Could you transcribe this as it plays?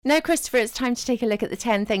Now, Christopher, it's time to take a look at the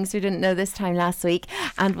 10 things we didn't know this time last week.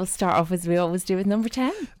 And we'll start off, as we always do, with number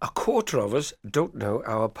 10. A quarter of us don't know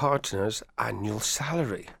our partner's annual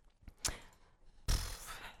salary.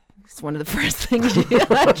 It's one of the first things you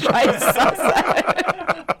try to suss out.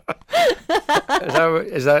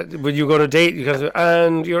 Is that when you go on a date, you go,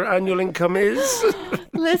 and your annual income is?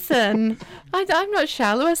 Listen, I'm not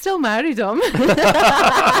shallow. I still married him.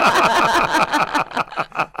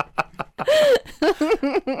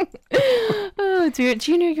 Oh, do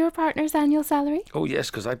you know your partner's annual salary? Oh, yes,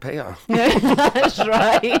 because I pay her. That's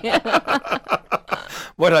right.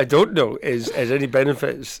 What I don't know is any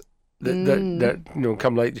benefits that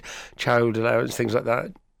come like child allowance, things like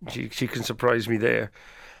that. She can surprise me there.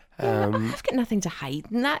 I've got nothing to hide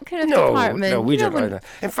in that kind of department. No, we don't like that.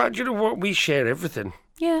 In fact, you know what? We share everything.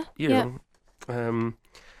 Yeah. You know.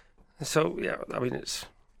 So yeah, I mean, it's.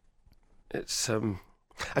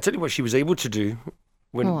 I tell you what, she was able to do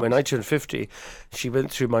when I turned 50. She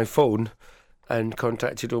went through my phone and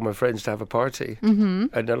contacted all my friends to have a party,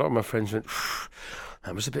 and a lot of my friends went,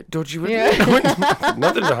 "That was a bit dodgy, wasn't it?"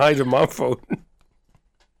 Nothing to hide on my phone.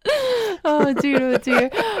 Oh dear, oh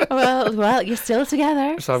dear. Well, you're still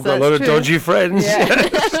together. So I've got a lot of dodgy friends.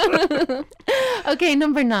 Yeah. Okay,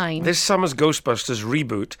 number 9. This summer's Ghostbusters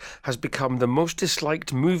reboot has become the most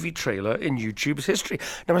disliked movie trailer in YouTube's history.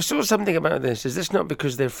 Now, I saw something about this. Is this not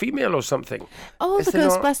because they're female or something? Oh, the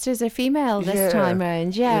Ghostbusters are female this time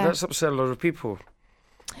round, yeah. That's upset a lot of people.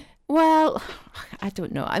 Well, I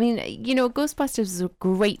don't know. I mean, Ghostbusters was a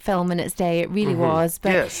great film in its day. It really was.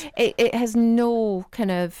 But it has no kind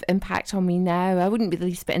of impact on me now. I wouldn't be the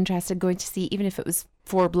least bit interested going to see, even if it was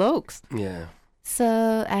 4 blokes. Yeah.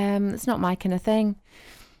 So it's not my kind of thing.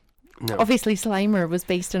 No. Obviously, Slimer was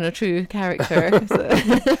based on a true character. So.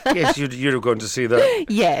 Yes, you'd have gone to see that.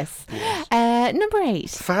 Yes. Number 8.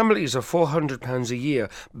 Families are £400 a year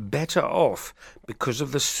better off because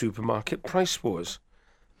of the supermarket price wars.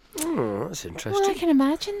 Oh, that's interesting. Well, I can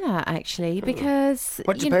imagine that, actually, because...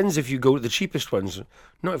 Well, it depends if you go to the cheapest ones.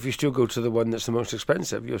 Not if you still go to the one that's the most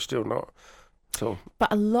expensive. You're still not. So.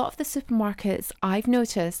 But a lot of the supermarkets I've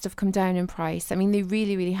noticed have come down in price. I mean, they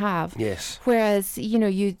really, really have. Yes. Whereas, you know,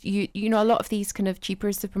 a lot of these kind of cheaper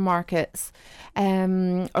supermarkets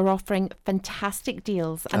are offering fantastic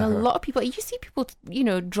deals. And a lot of people, you see people,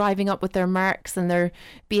 driving up with their Mercs and their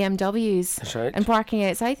BMWs. That's right. And parking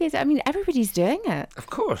outside. I mean, everybody's doing it. Of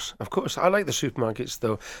course. I like the supermarkets,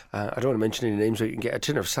 though. I don't want to mention any names, but you can get a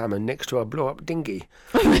tin of salmon next to a blow-up dinghy.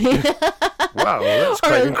 Wow, that's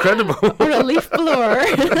quite incredible. Or a leaf blower.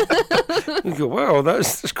 You go, wow,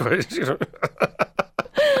 that's quite...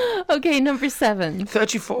 Okay, number 7.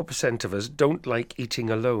 34% of us don't like eating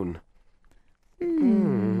alone.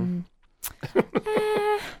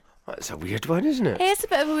 That's a weird one, isn't it? It's a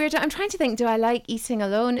bit of a weird one. I'm trying to think, do I like eating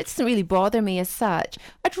alone? It doesn't really bother me as such.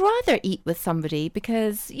 I'd rather eat with somebody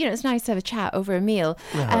because, it's nice to have a chat over a meal.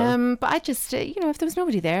 But I just, if there was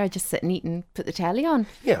nobody there, I'd just sit and eat and put the telly on.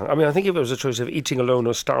 Yeah, I mean, I think if it was a choice of eating alone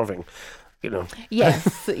or starving,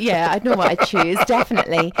 Yes, yeah, I'd know what I'd choose,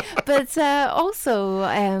 definitely. But also,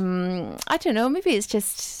 I don't know, maybe it's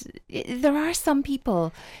just, there are some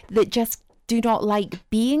people that just do not like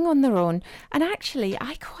being on their own. And actually,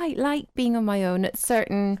 I quite like being on my own at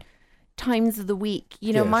certain times of the week.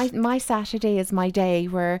 My Saturday is my day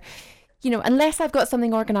where, unless I've got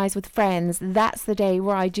something organised with friends, that's the day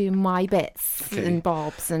where I do my bits and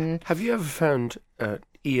bobs. And have you ever found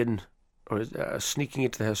Ian or sneaking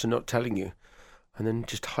into the house and not telling you, and then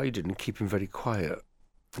just hiding and keeping very quiet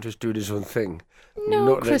and just doing his own thing? No,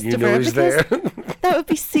 not Christopher, letting you know he's there. That would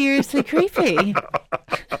be seriously creepy.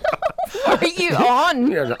 What are you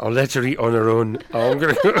on? Yeah, I'll let her eat on her own. I'm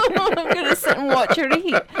going to sit and watch her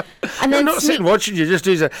eat. And then not sitting watching you, just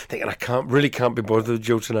doing that, thinking I can't be bothered with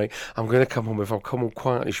Joe tonight. I'm going to come home. If I come home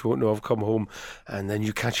quietly, she won't know I've come home. And then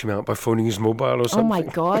you catch him out by phoning his mobile or something. Oh my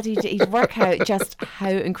God, he'd work out just how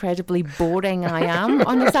incredibly boring I am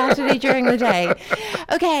on a Saturday during the day.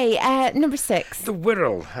 Okay, number 6. The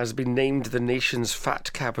Wirral has been named the nation's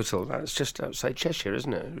fat capital. That's just outside Cheshire,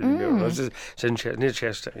 isn't it? It's in near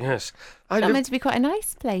Chester, yes. It's meant to be quite a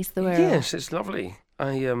nice place, the Wirral. Yes, it's lovely.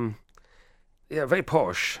 Yeah, very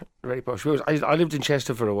posh, very posh. I lived in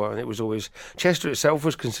Chester for a while, and it was always... Chester itself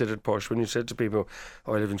was considered posh. When you said to people,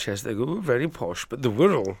 I live in Chester, they go, oh, very posh. But the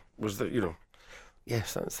Wirral was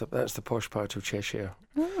yes, that's the posh part of Cheshire.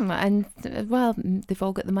 And, they've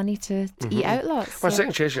all got the money to eat out lots. Well, I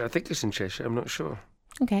think Cheshire. I think it's in Cheshire. I'm not sure.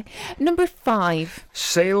 Okay. Number 5.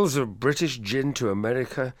 Sales of British gin to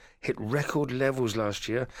America hit record levels last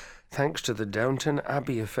year thanks to the Downton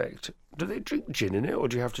Abbey effect. Do they drink gin in it, or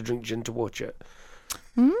do you have to drink gin to watch it?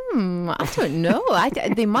 I don't know.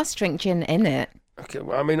 They must drink gin in it. Okay,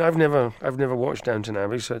 well, I mean, I've never watched Downton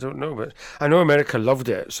Abbey, so I don't know. But I know America loved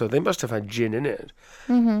it, so they must have had gin in it.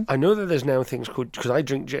 Mm-hmm. I know that there's now things called, because I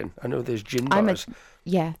drink gin. I know there's gin bars.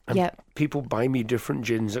 Yeah. People buy me different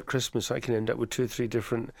gins at Christmas. I can end up with 2 or 3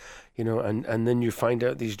 different, and then you find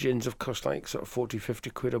out these gins have cost like sort of 40,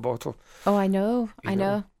 50 quid a bottle. Oh, I know.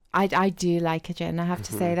 I do like a gin. I have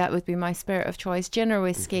to say that would be my spirit of choice, gin or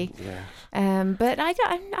whiskey. Yeah. But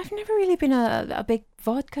I've never really been a big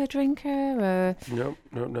vodka drinker. Or... No,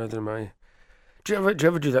 neither am I. Do you ever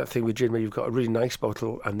do that thing with gin where you've got a really nice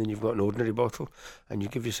bottle and then you've got an ordinary bottle and you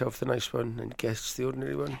give yourself the nice one and guests the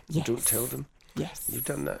ordinary one? Yes. You don't tell them. Yes. You've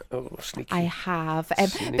done that? Oh, sneaky. I have.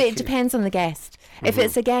 But it depends on the guest. If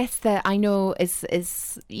it's a guest that I know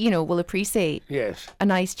is will appreciate a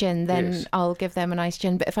nice gin, then I'll give them a nice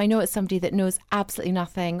gin. But if I know it's somebody that knows absolutely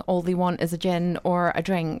nothing, all they want is a gin or a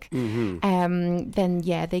drink, then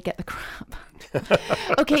they get the crap.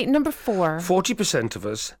 Okay, number 4. 40% of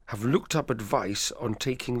us have looked up advice on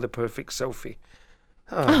taking the perfect selfie.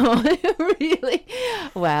 Oh, really?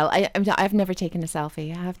 Well, I've never taken a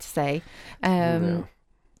selfie, I have to say. No.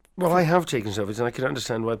 Well, I have taken selfies, and I can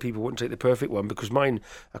understand why people wouldn't take the perfect one, because mine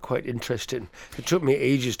are quite interesting. It took me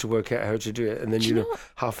ages to work out how to do it, and then,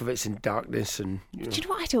 half of it's in darkness. And Do you know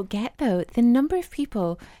what I don't get, though? The number of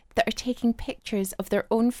people that are taking pictures of their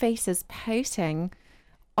own faces pouting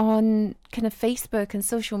on kind of Facebook and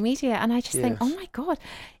social media, and I just think, oh my God,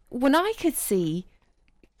 when I could see,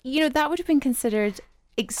 that would have been considered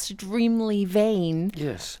extremely vain.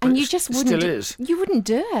 Yes. And you just wouldn't. Still is. You wouldn't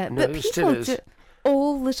do it. No, but it people still is. do it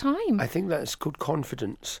all the time. I think that's good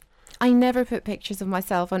confidence. I never put pictures of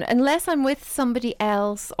myself on unless I'm with somebody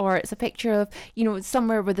else or it's a picture of,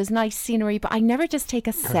 somewhere where there's nice scenery, but I never just take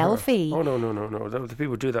a selfie. Oh, no. The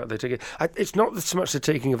people do that. They take it. It's not so much the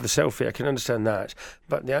taking of the selfie. I can understand that.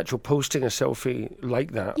 But the actual posting a selfie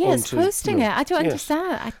like that. Yes, posting it. I don't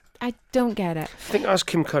understand. I don't get it. I think ask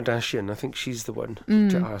Kim Kardashian. I think she's the one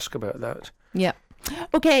to ask about that. Yeah.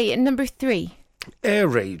 Okay, number 3. Air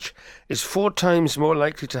rage is 4 times more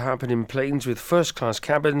likely to happen in planes with first-class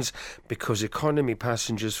cabins because economy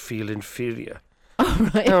passengers feel inferior. Oh,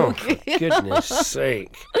 right. Okay. For goodness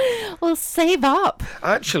sake. Well, save up.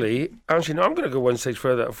 Actually, no, I'm going to go one stage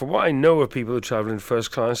further. From what I know of people who travel in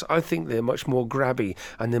first class, I think they're much more grabby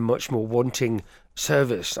and they're much more wanting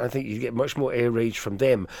service. I think you get much more air rage from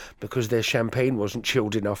them because their champagne wasn't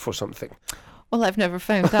chilled enough or something. Well, I've never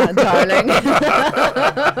found that, darling.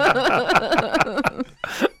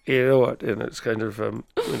 You know what? It's kind of, I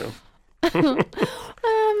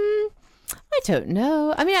don't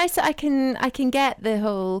know. I mean, I can get the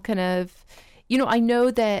whole kind of, I know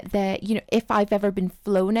that if I've ever been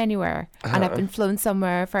flown anywhere and I've been flown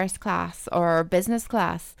somewhere first class or business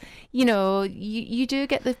class, you do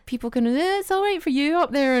get the people kind of, it's all right for you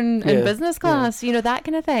up there in business class, that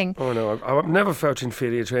kind of thing. Oh, no, I've never felt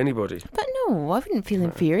inferior to anybody. But no, I wouldn't feel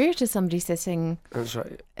inferior to somebody sitting That's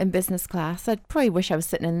right. in business class. I'd probably wish I was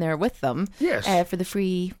sitting in there with them for the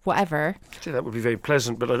free whatever. See, that would be very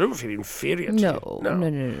pleasant, but I don't feel inferior to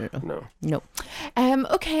you. No.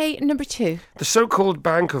 Okay, number 2. The so-called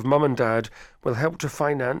Bank of Mum and Dad will help to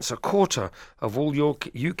finance a quarter of all your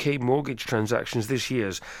UK mortgage transactions this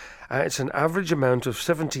year. It's an average amount of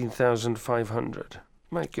 17,500.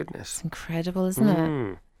 My goodness. It's incredible, isn't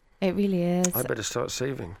it? It really is. I better start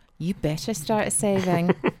saving. You better start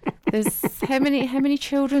saving. There's how many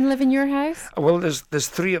children live in your house? Well, there's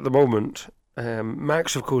 3 at the moment.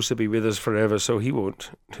 Max, of course, will be with us forever, so he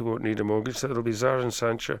won't need a mortgage. So it'll be Zara and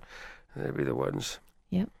Sancho. They'll be the ones.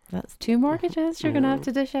 Yep, that's 2 mortgages you're going to have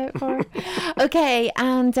to dish out for. Okay,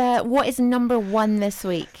 and what is number 1 this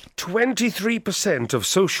week? 23% of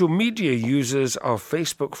social media users are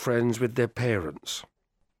Facebook friends with their parents.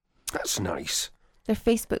 That's nice. They're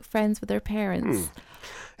Facebook friends with their parents.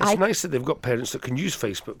 It's nice that they've got parents that can use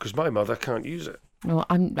Facebook, because my mother can't use it. No,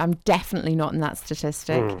 I'm definitely not in that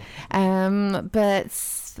statistic. But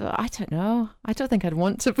I don't know. I don't think I'd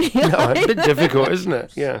want to be. No, it's a bit difficult, isn't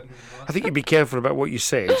it? Yeah. I think you'd be careful about what you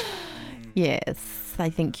said. Yes, I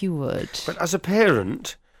think you would. But as a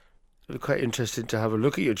parent, it'd be quite interesting to have a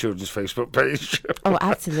look at your children's Facebook page. Oh,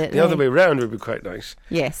 absolutely. The other way around would be quite nice.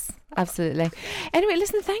 Yes, absolutely. Anyway,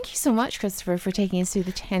 listen, thank you so much, Christopher, for taking us through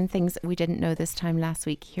the 10 things that we didn't know this time last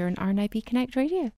week here on RNIB Connect Radio.